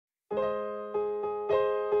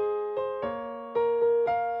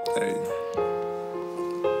Hey.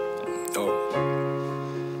 Oh.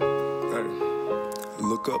 Hey.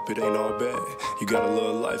 Look up, it ain't all bad. You gotta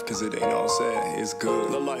love life, cause it ain't all sad. It's good.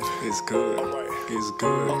 Love life. It's good. Alright. It's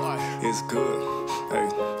good. Alright. It's good. Hey.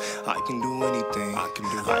 I can do anything. I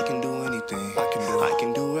can do anything. I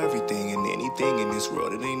can do everything and anything in this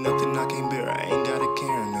world. It ain't nothing I can't bear. I ain't got a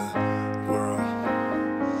care in the world.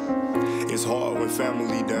 It's hard when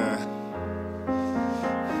family die,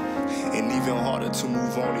 and even harder to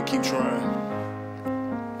move on and keep trying.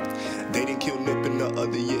 They didn't kill Nip and the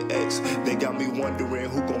other year ex. They got me wondering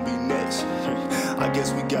who gon' be next. I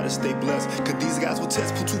guess we gotta stay blessed, cause these guys will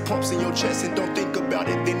test, put 2 pumps in your chest and don't think about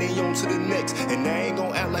it, then they on to the next. And I ain't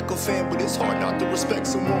gon' act like a fan, but it's hard not to respect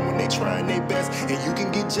someone when they trying their best. And you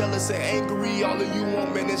can get jealous and angry all of you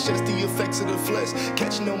want, man, it's just the effects of the flesh.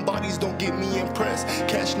 Catching them bodies don't get me impressed.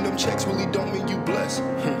 Cashing them checks really don't mean you blessed.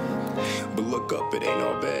 But look up, it ain't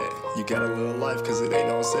all bad. You gotta live life, cause it ain't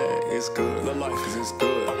all sad. It's good, live life, cause it's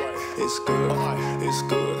good. It's good, it's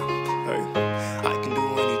good. Hey, I can do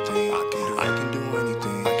anything. I can do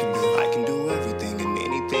anything. I can do everything and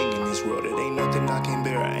anything in this world. It ain't nothing I can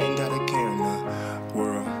bear. I ain't got a care in the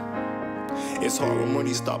world. It's hard when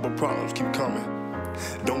money stop, but problems keep coming.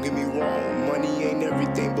 Don't get me wrong, money ain't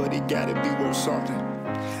everything, but it gotta be worth something.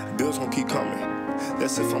 Bills gon' keep coming.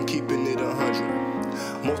 That's if I'm keeping it 100.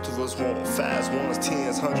 Most of us want 5s, 1s,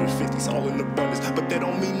 10s, 100s, 50s, all in abundance. But that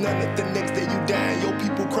don't mean none if the next day you die. Your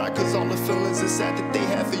people cry cause all the feelings inside that they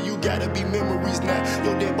have for you gotta be memories now.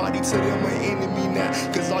 Your dead body to them an enemy now,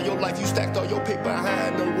 cause all your life you stacked all your paper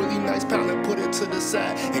behind a really nice pound and put it to the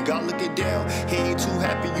side. And God look it down, he ain't too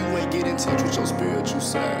happy you ain't get in touch with your spiritual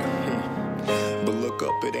side. But look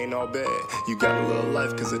up, it ain't all bad. You gotta love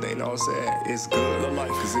life, cause it ain't all sad. It's good, love life,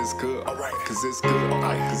 cause it's good. Alright, cause it's good.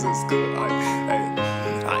 Alright, cause it's good. Hey,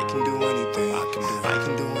 I can do anything. I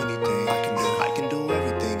can do anything. I can do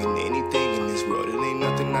everything and anything in this world. It ain't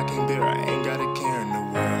nothing I can bear. I ain't got a care in the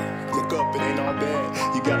world. Look up, it ain't all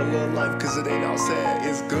bad. You gotta love life, cause it ain't all sad.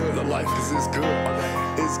 It's good, love life, cause it's good.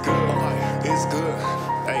 It's good. It's good.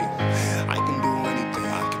 Hey, I can do anything.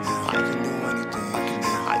 I can do anything.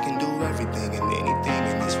 I can do everything and anything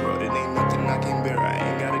in this world. It ain't nothing I can bear. I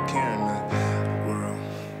ain't got a care in the world.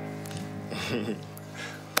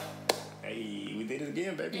 Hey, we did it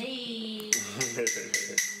again, baby. Hey.